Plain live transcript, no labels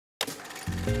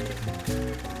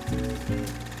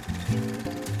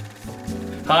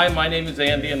Hi, my name is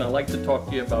Andy and I'd like to talk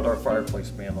to you about our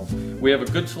fireplace mantels. We have a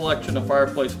good selection of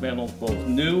fireplace mantels, both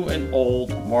new and old,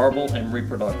 marble and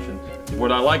reproduction.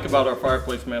 What I like about our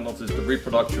fireplace mantels is the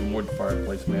reproduction wood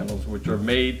fireplace mantels, which are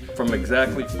made from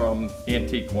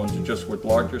antique ones, just with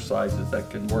larger sizes that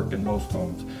can work in most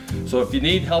homes. So if you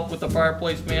need help with the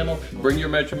fireplace mantel, bring your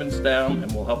measurements down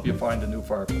and we'll help you find a new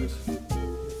fireplace.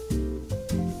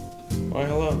 Why,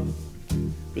 hello.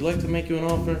 We'd like to make you an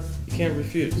offer you can't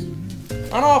refuse.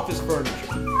 On office furniture.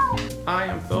 Hi,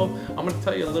 I'm Phil. I'm going to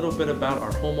tell you a little bit about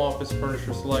our home office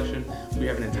furniture selection. We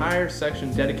have an entire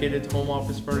section dedicated to home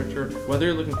office furniture. Whether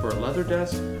you're looking for a leather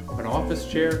desk, an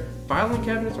office chair, filing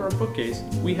cabinets, or a bookcase,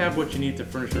 we have what you need to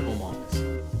furnish your home office.